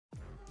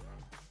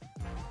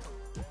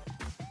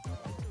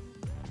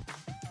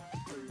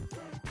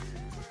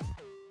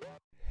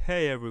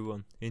Hey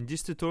everyone, in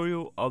this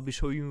tutorial I'll be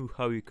showing you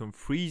how you can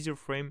freeze your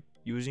frame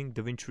using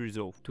Davinci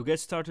Resolve. To get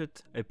started,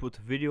 I put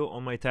a video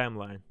on my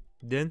timeline.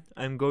 Then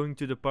I'm going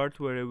to the part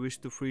where I wish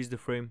to freeze the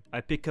frame.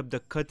 I pick up the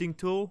cutting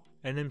tool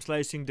and I'm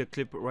slicing the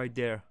clip right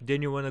there.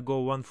 Then you wanna go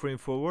one frame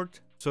forward.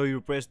 So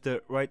you press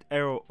the right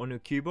arrow on your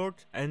keyboard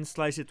and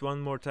slice it one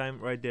more time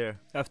right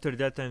there. After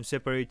that I'm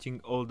separating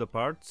all the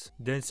parts,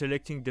 then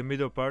selecting the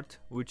middle part,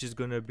 which is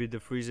gonna be the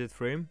freezed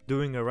frame,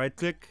 doing a right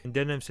click, and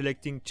then I'm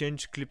selecting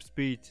change clip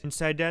speed.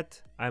 Inside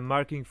that I'm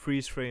marking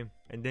freeze frame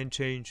and then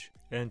change.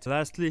 And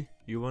lastly,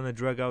 you wanna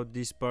drag out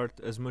this part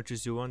as much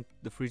as you want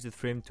the freezed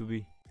frame to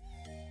be.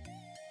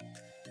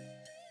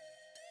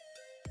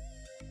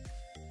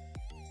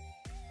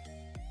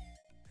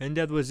 And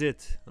that was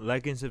it.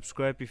 Like and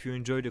subscribe if you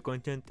enjoyed the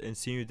content, and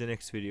see you in the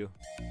next video.